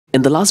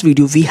In the last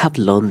video, we have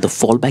learned the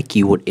fallback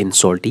keyword in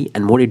Solidity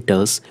and what it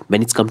does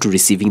when it's come to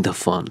receiving the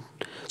fund.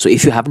 So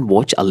if you haven't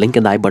watched, I'll link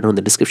in the I button in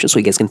the description so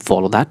you guys can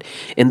follow that.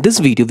 In this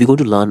video, we're going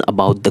to learn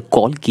about the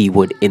call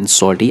keyword in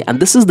Solidity, and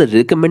this is the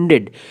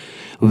recommended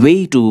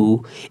way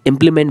to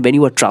implement when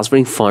you are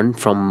transferring fund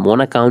from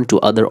one account to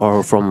other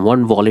or from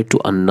one wallet to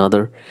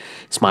another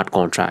smart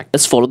contract.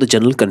 Let's follow the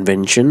general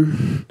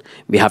convention.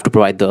 We have to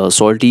provide the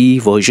Solidity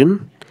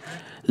version.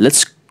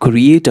 Let's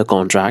create a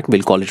contract.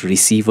 We'll call it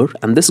receiver,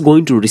 and this is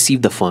going to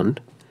receive the fund.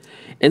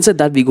 Inside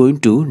that, we're going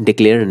to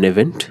declare an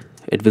event.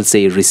 It will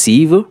say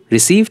receiver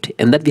received,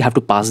 and that we have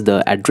to pass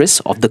the address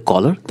of the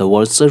caller, the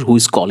user who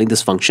is calling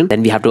this function.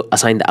 Then we have to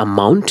assign the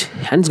amount,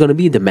 and it's going to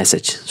be the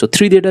message. So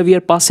three data we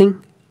are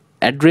passing: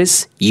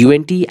 address,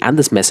 UNT, and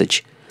this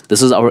message.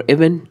 This is our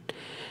event.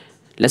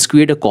 Let's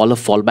create a call of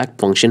fallback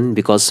function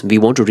because we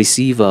want to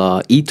receive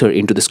ether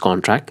into this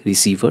contract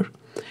receiver.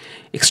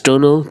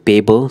 External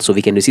payable, so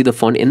we can receive the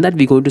fund. In that,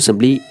 we're going to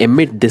simply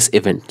emit this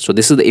event. So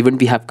this is the event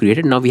we have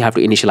created. Now we have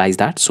to initialize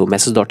that. So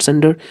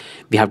message.sender,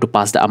 we have to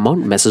pass the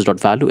amount,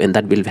 message.value, and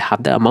that will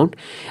have the amount,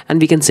 and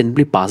we can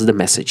simply pass the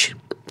message.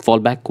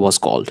 Fallback was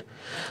called.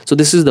 So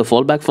this is the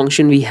fallback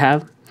function we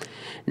have.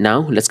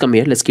 Now let's come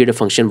here. Let's create a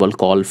function we'll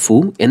call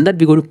foo. In that,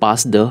 we're going to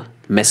pass the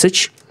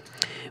message.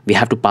 We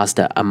have to pass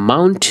the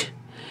amount,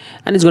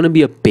 and it's going to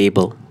be a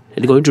payable.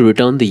 It's going to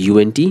return the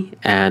UNT,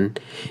 and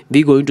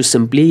we're going to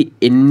simply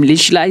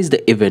initialize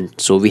the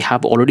event. So we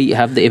already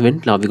have the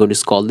event. Now we're going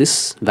to call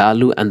this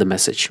value and the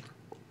message.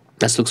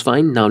 That looks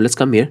fine. Now let's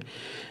come here.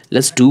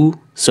 Let's do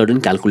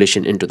certain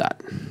calculation into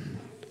that.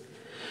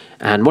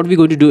 And what we're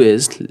going to do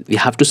is we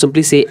have to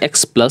simply say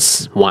x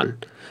plus 1.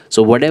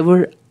 So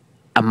whatever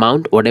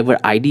amount, whatever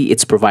ID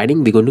it's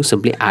providing, we're going to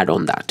simply add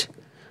on that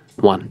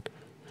 1.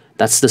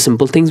 That's the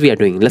simple things we are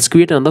doing. Let's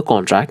create another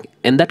contract.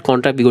 In that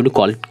contract, we're going to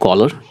call it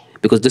caller,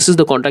 because this is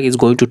the contract is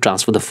going to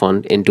transfer the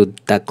fund into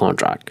that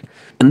contract.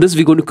 In this,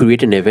 we're going to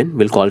create an event.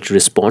 We'll call it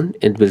respond.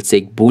 It will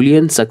take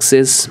boolean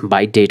success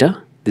byte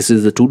data. This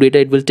is the two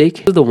data it will take.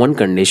 This is the one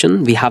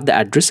condition. We have the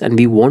address and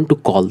we want to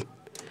call.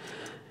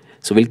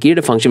 So we'll create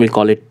a function. We'll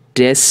call it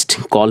test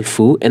call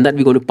foo, and that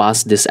we're going to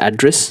pass this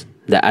address,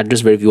 the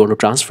address where we want to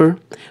transfer,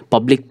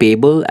 public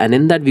payable, and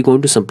in that we're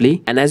going to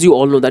simply, and as you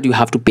all know that you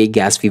have to pay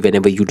gas fee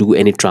whenever you do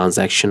any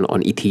transaction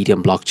on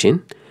Ethereum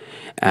blockchain.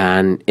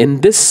 And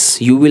in this,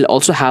 you will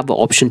also have an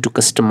option to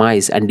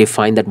customize and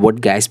define that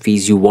what gas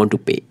fees you want to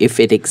pay. If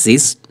it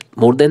exists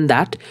more than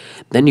that,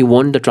 then you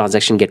want the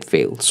transaction get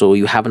failed. So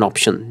you have an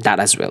option that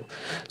as well.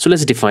 So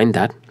let's define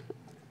that.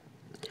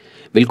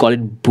 We'll call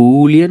it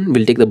boolean.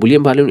 We'll take the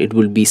boolean value. It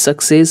will be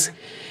success.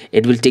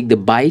 It will take the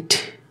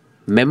byte,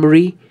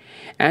 memory,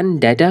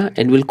 and data,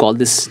 and we'll call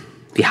this,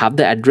 we have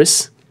the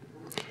address,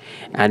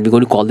 and we're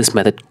going to call this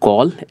method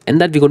call,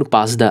 and that we're going to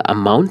pass the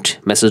amount,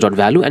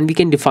 message.value, and we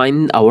can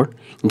define our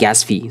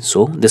gas fee.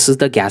 So this is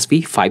the gas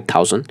fee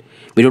 5,000.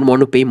 We don't want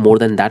to pay more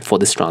than that for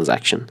this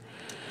transaction.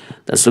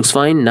 That looks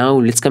fine. Now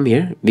let's come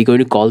here. We're going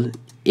to call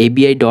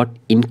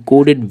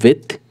abi.encoded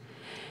with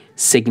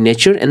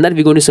signature, and that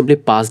we're going to simply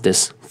pass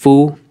this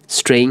foo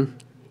string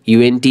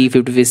unt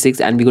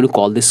 556, and we're going to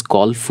call this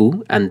call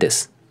foo and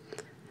this.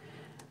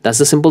 That's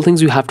the simple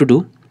things you have to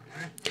do.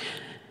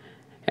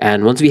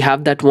 And once we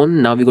have that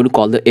one, now we're going to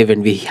call the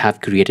event we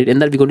have created, and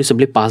that we're going to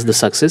simply pass the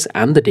success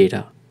and the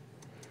data.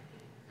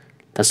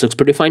 That looks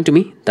pretty fine to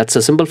me. That's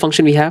a simple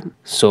function we have.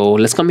 So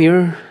let's come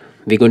here.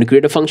 We're going to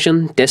create a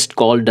function. Test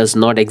call does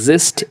not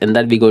exist, and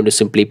that we're going to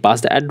simply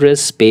pass the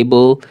address,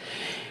 payable,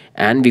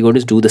 and we're going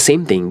to do the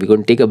same thing. We're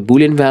going to take a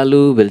boolean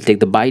value. We'll take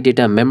the byte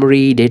data,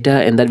 memory data,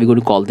 and that we're going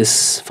to call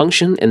this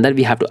function, and that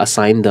we have to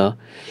assign the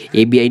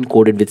ABI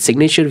encoded with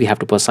signature. We have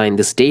to assign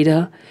this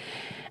data,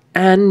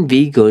 and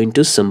we're going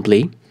to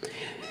simply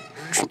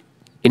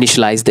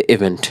initialize the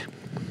event,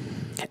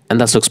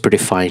 and that looks pretty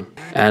fine.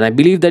 And I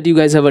believe that you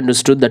guys have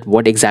understood that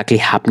what exactly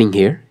happening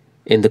here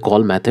in the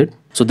call method.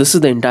 So this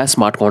is the entire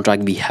smart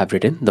contract we have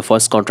written. The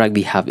first contract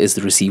we have is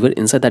the receiver.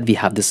 Inside that we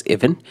have this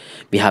event,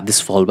 we have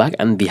this fallback,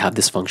 and we have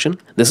this function.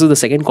 This is the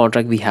second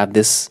contract. We have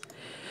this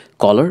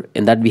caller,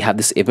 in that we have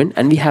this event,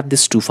 and we have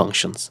these two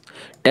functions,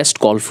 test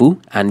call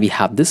foo, and we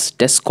have this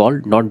test call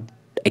not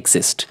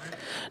exist.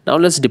 Now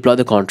let's deploy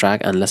the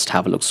contract and let's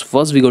have a look. So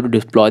first we're going to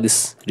deploy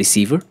this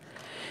receiver,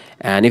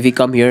 and if we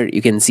come here, you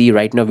can see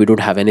right now we don't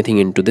have anything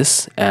into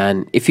this.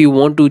 And if you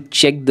want to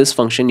check this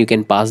function, you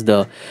can pass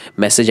the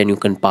message and you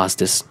can pass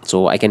this.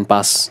 So I can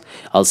pass,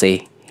 I'll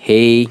say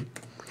hey,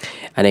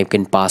 and I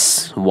can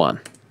pass 1.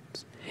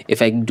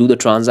 If I do the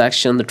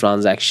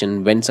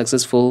transaction went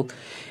successful.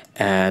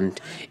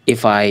 And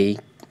if I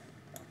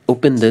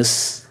open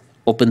this,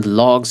 open the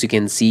logs, you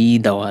can see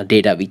the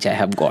data which I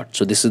have got.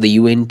 So this is the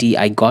UNT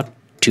I got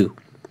 2,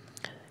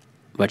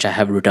 which I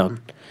have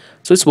returned.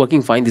 So it's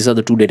working fine. These are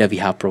the two data we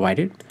have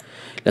provided.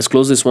 Let's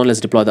close this one.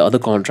 Let's deploy the other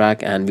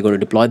contract, and we're going to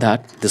deploy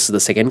that. This is the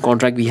second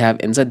contract we have.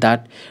 Inside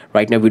that,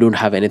 right now we don't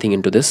have anything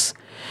into this,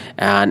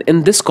 and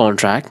in this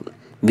contract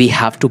we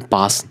have to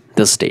pass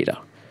this data.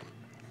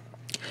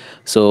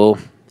 So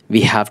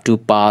we have to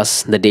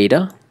pass the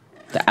data,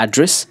 the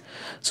address.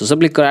 So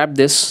simply grab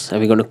this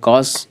and we're going to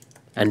cause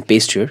and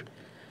paste here,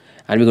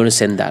 and we're going to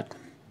send that.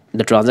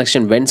 The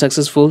transaction went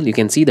successful. You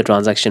can see the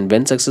transaction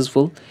went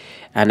successful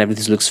and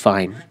everything looks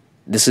fine.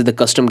 This is the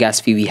custom gas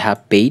fee we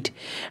have paid,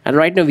 and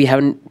right now we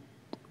haven't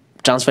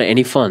transferred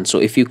any funds. So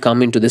if you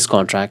come into this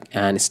contract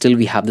and still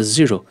we have the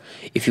zero,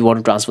 if you want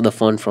to transfer the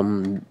fund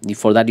from,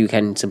 for that you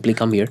can simply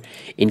come here,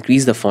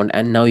 increase the fund,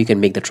 and now you can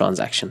make the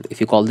transaction.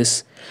 If you call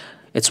this,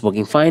 it's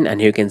working fine,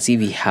 and here you can see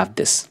we have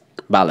this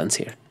balance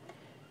here.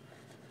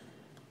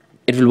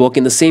 It will work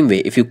in the same way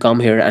if you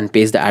come here and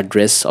paste the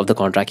address of the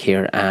contract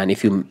here, and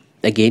if you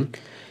again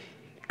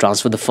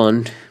transfer the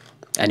fund,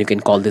 and you can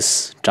call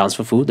this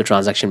transfer fee, the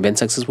transaction went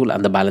successful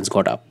and the balance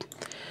got up.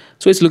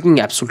 So it's looking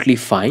absolutely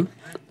fine.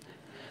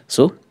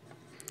 So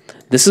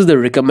this is the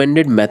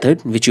recommended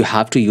method which you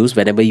have to use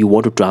whenever you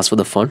want to transfer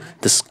the fund,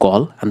 this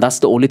call. And that's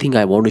the only thing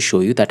I want to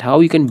show you, that how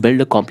you can build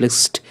a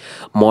complex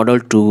model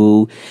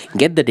to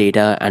get the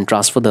data and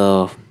transfer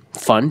the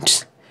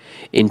funds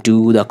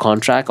into the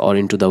contract or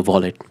into the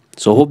wallet.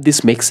 So hope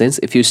this makes sense.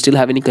 If you still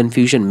have any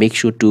confusion, make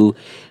sure to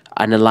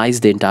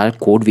analyze the entire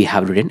code we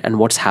have written and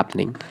what's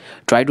happening.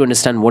 Try to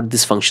understand what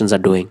these functions are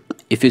doing.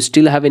 If you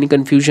still have any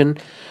confusion,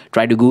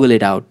 try to Google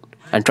it out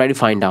and try to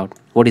find out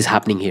what is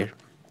happening here.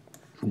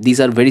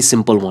 These are very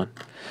simple one.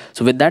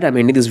 So with that, I'm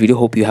ending this video.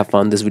 Hope you have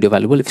found this video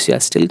valuable. If you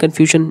are still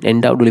confusion, in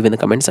doubt, leave in the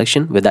comment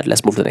section. With that,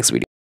 let's move to the next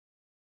video.